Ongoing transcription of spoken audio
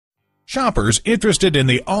Shoppers interested in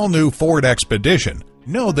the all-new Ford Expedition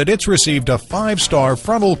know that it's received a 5-star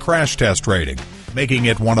frontal crash test rating, making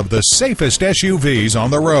it one of the safest SUVs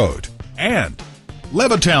on the road. And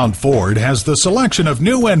Levittown Ford has the selection of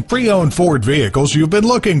new and pre-owned Ford vehicles you've been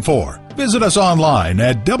looking for. Visit us online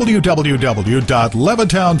at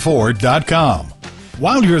www.levittownford.com.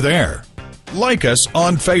 While you're there, like us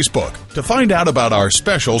on Facebook to find out about our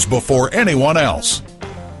specials before anyone else.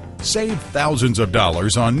 Save thousands of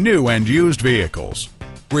dollars on new and used vehicles.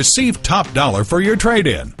 Receive top dollar for your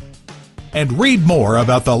trade-in. And read more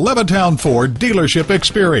about the Levittown Ford dealership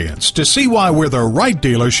experience to see why we're the right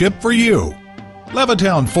dealership for you.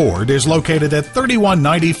 Levittown Ford is located at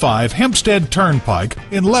 3195 Hempstead Turnpike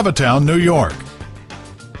in Levittown, New York.